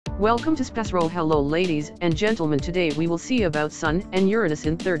Welcome to SPASRO. Hello ladies and gentlemen, today we will see about Sun and Uranus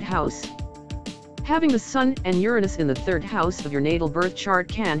in 3rd house. Having the Sun and Uranus in the 3rd house of your natal birth chart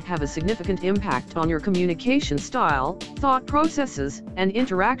can have a significant impact on your communication style, thought processes, and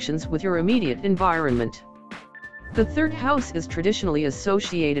interactions with your immediate environment. The 3rd house is traditionally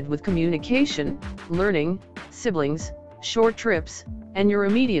associated with communication, learning, siblings, short trips, and your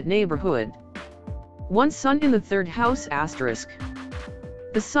immediate neighborhood. One Sun in the 3rd house asterisk.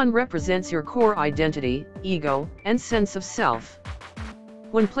 The Sun represents your core identity, ego, and sense of self.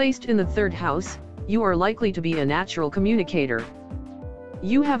 When placed in the 3rd house, you are likely to be a natural communicator.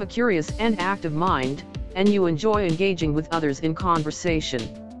 You have a curious and active mind, and you enjoy engaging with others in conversation.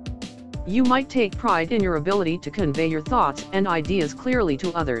 You might take pride in your ability to convey your thoughts and ideas clearly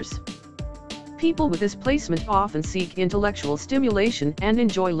to others. People with this placement often seek intellectual stimulation and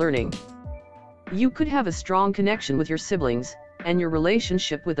enjoy learning. You could have a strong connection with your siblings, and your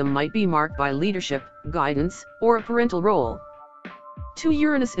relationship with them might be marked by leadership, guidance, or a parental role. 2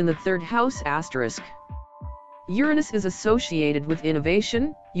 Uranus in the 3rd house asterisk. Uranus is associated with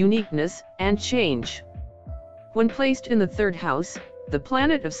innovation, uniqueness, and change. When placed in the 3rd house, the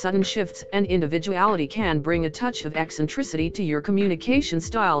planet of sudden shifts and individuality can bring a touch of eccentricity to your communication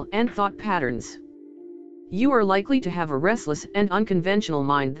style and thought patterns. You are likely to have a restless and unconventional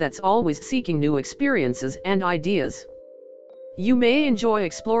mind that's always seeking new experiences and ideas. You may enjoy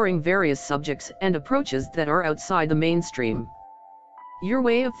exploring various subjects and approaches that are outside the mainstream. Your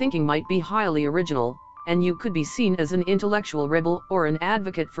way of thinking might be highly original, and you could be seen as an intellectual rebel or an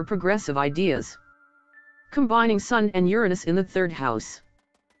advocate for progressive ideas. Combining Sun and Uranus in the 3rd house.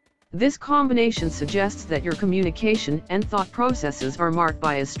 This combination suggests that your communication and thought processes are marked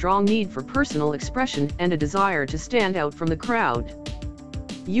by a strong need for personal expression and a desire to stand out from the crowd.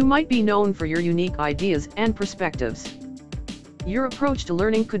 You might be known for your unique ideas and perspectives. Your approach to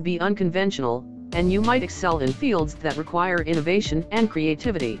learning could be unconventional, and you might excel in fields that require innovation and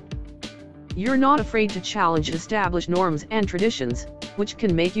creativity. You're not afraid to challenge established norms and traditions, which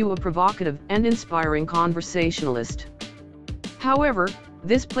can make you a provocative and inspiring conversationalist. However,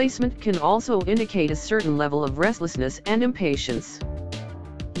 this placement can also indicate a certain level of restlessness and impatience.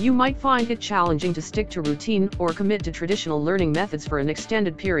 You might find it challenging to stick to routine or commit to traditional learning methods for an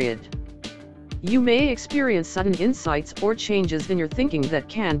extended period. You may experience sudden insights or changes in your thinking that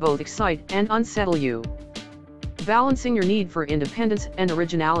can both excite and unsettle you. Balancing your need for independence and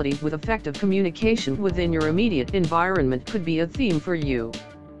originality with effective communication within your immediate environment could be a theme for you.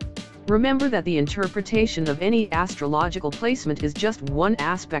 Remember that the interpretation of any astrological placement is just one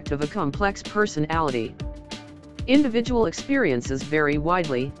aspect of a complex personality. Individual experiences vary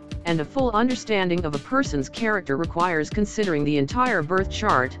widely, and a full understanding of a person's character requires considering the entire birth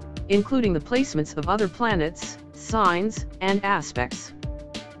chart, including the placements of other planets, signs, and aspects.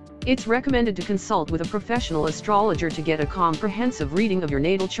 It's recommended to consult with a professional astrologer to get a comprehensive reading of your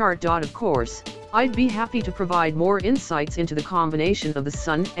natal chart. Of course, I'd be happy to provide more insights into the combination of the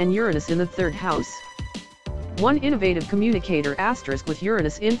Sun and Uranus in the 3rd house. One innovative communicator asterisk. With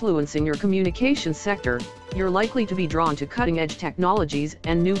Uranus influencing your communication sector, you're likely to be drawn to cutting-edge technologies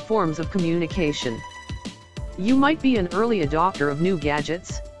and new forms of communication. You might be an early adopter of new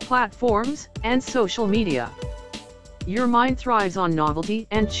gadgets, platforms, and social media. Your mind thrives on novelty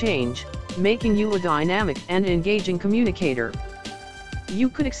and change, making you a dynamic and engaging communicator. You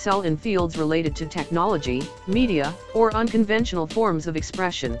could excel in fields related to technology, media, or unconventional forms of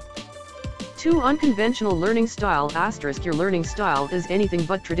expression. 2 Unconventional learning style asterisk. Your learning style is anything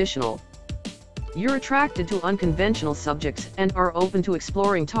but traditional. You're attracted to unconventional subjects and are open to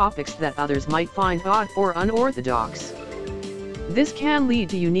exploring topics that others might find odd or unorthodox. This can lead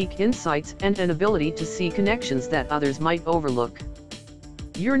to unique insights and an ability to see connections that others might overlook.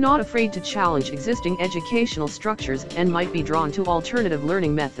 You're not afraid to challenge existing educational structures and might be drawn to alternative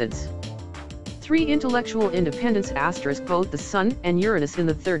learning methods. 3 Intellectual independence asterisk. Both the Sun and Uranus in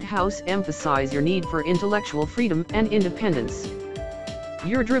the 3rd house emphasize your need for intellectual freedom and independence.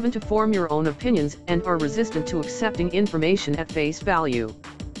 You're driven to form your own opinions and are resistant to accepting information at face value.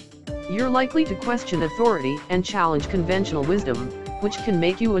 You're likely to question authority and challenge conventional wisdom, which can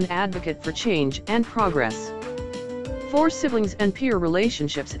make you an advocate for change and progress. 4 Siblings and peer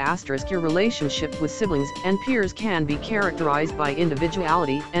relationships asterisk. Your relationship with siblings and peers can be characterized by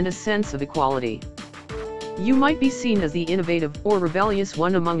individuality and a sense of equality. You might be seen as the innovative or rebellious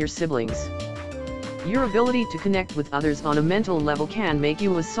one among your siblings. Your ability to connect with others on a mental level can make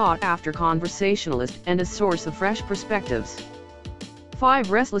you a sought-after conversationalist and a source of fresh perspectives.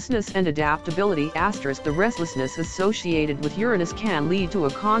 5 Restlessness and adaptability asterisk. The restlessness associated with Uranus can lead to a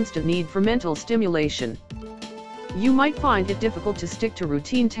constant need for mental stimulation. You might find it difficult to stick to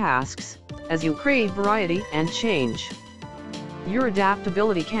routine tasks, as you crave variety and change. Your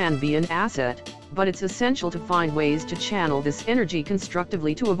adaptability can be an asset, but it's essential to find ways to channel this energy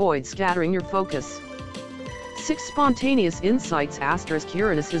constructively to avoid scattering your focus. 6. Spontaneous insights.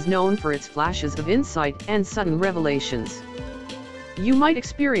 Uranus is known for its flashes of insight and sudden revelations. You might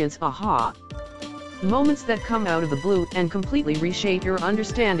experience aha moments that come out of the blue and completely reshape your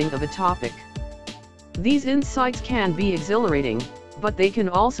understanding of a topic. These insights can be exhilarating, but they can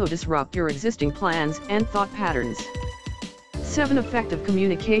also disrupt your existing plans and thought patterns. 7. Effective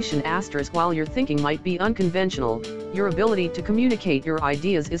communication. While your thinking might be unconventional, your ability to communicate your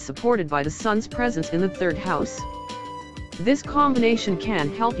ideas is supported by the Sun's presence in the 3rd house. This combination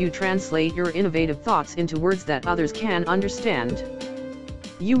can help you translate your innovative thoughts into words that others can understand.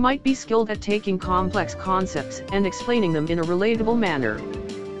 You might be skilled at taking complex concepts and explaining them in a relatable manner.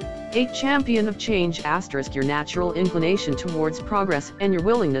 8. Champion of change. Your natural inclination towards progress and your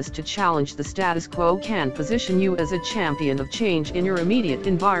willingness to challenge the status quo can position you as a champion of change in your immediate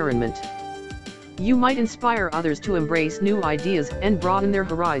environment. You might inspire others to embrace new ideas and broaden their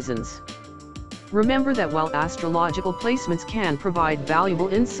horizons. Remember that while astrological placements can provide valuable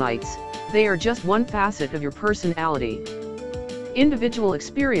insights, they are just one facet of your personality. Individual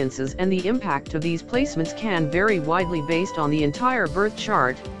experiences and the impact of these placements can vary widely based on the entire birth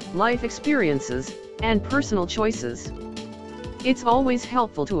chart, life experiences, and personal choices. It's always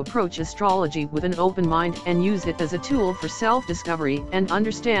helpful to approach astrology with an open mind and use it as a tool for self-discovery and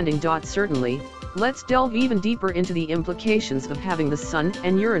understanding. Certainly, let's delve even deeper into the implications of having the Sun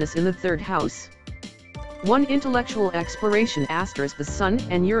and Uranus in the 3rd house. 1. Intellectual exploration. The Sun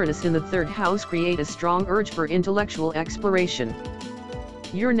and Uranus in the 3rd house create a strong urge for intellectual exploration.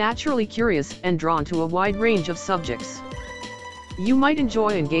 You're naturally curious and drawn to a wide range of subjects. You might enjoy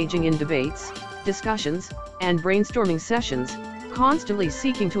engaging in debates, discussions, and brainstorming sessions, constantly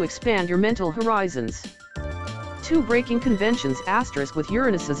seeking to expand your mental horizons. 2. Breaking conventions. With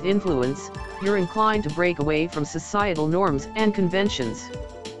Uranus's influence, you're inclined to break away from societal norms and conventions.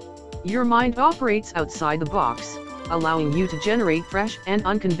 Your mind operates outside the box, allowing you to generate fresh and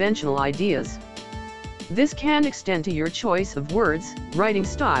unconventional ideas. This can extend to your choice of words, writing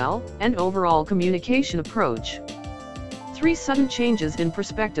style, and overall communication approach. 3. Sudden changes in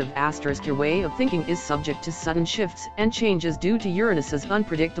perspective. Your way of thinking is subject to sudden shifts and changes due to Uranus's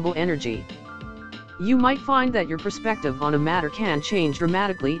unpredictable energy. You might find that your perspective on a matter can change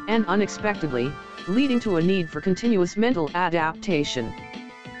dramatically and unexpectedly, leading to a need for continuous mental adaptation.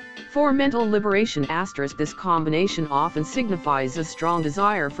 4. Mental liberation. This combination often signifies a strong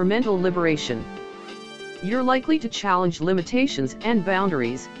desire for mental liberation. You're likely to challenge limitations and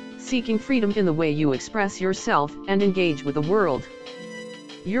boundaries, seeking freedom in the way you express yourself and engage with the world.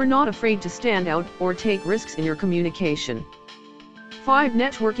 You're not afraid to stand out or take risks in your communication. 5.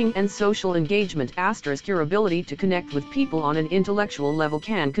 Networking and social engagement. Your ability to connect with people on an intellectual level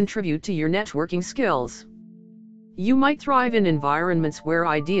can contribute to your networking skills. You might thrive in environments where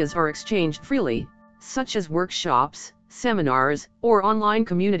ideas are exchanged freely, such as workshops, seminars, or online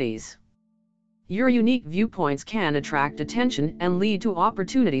communities. Your unique viewpoints can attract attention and lead to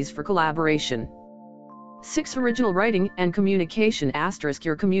opportunities for collaboration. 6. Original writing and communication.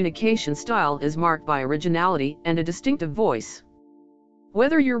 Your communication style is marked by originality and a distinctive voice.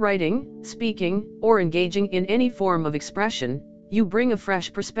 Whether you're writing, speaking, or engaging in any form of expression, you bring a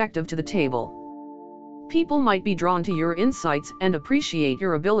fresh perspective to the table. People might be drawn to your insights and appreciate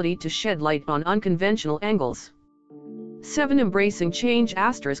your ability to shed light on unconventional angles. 7. Embracing change.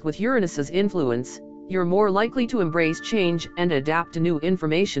 With Uranus's influence, you're more likely to embrace change and adapt to new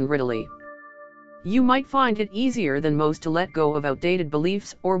information readily. You might find it easier than most to let go of outdated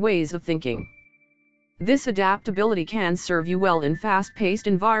beliefs or ways of thinking. This adaptability can serve you well in fast-paced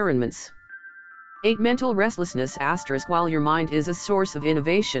environments. 8. Mental restlessness. While your mind is a source of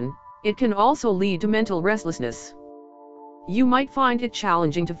innovation, it can also lead to mental restlessness. You might find it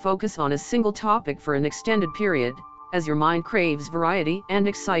challenging to focus on a single topic for an extended period, as your mind craves variety and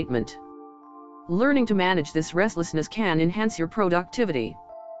excitement. Learning to manage this restlessness can enhance your productivity.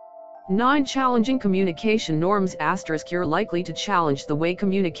 9. Challenging communication norms. You're likely to challenge the way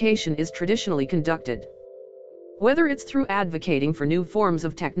communication is traditionally conducted. Whether it's through advocating for new forms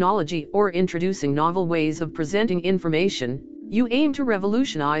of technology or introducing novel ways of presenting information, you aim to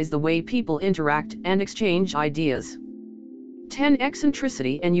revolutionize the way people interact and exchange ideas. 10.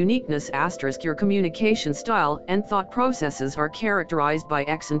 Eccentricity and uniqueness. Your communication style and thought processes are characterized by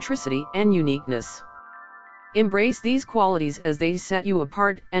eccentricity and uniqueness. Embrace these qualities as they set you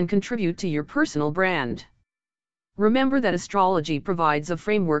apart and contribute to your personal brand. Remember that astrology provides a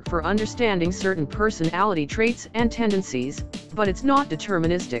framework for understanding certain personality traits and tendencies, but it's not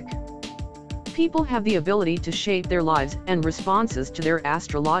deterministic. People have the ability to shape their lives and responses to their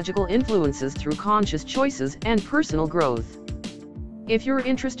astrological influences through conscious choices and personal growth. If you're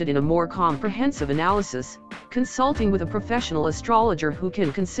interested in a more comprehensive analysis, consulting with a professional astrologer who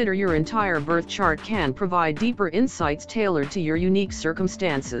can consider your entire birth chart can provide deeper insights tailored to your unique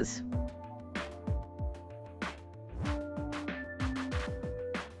circumstances.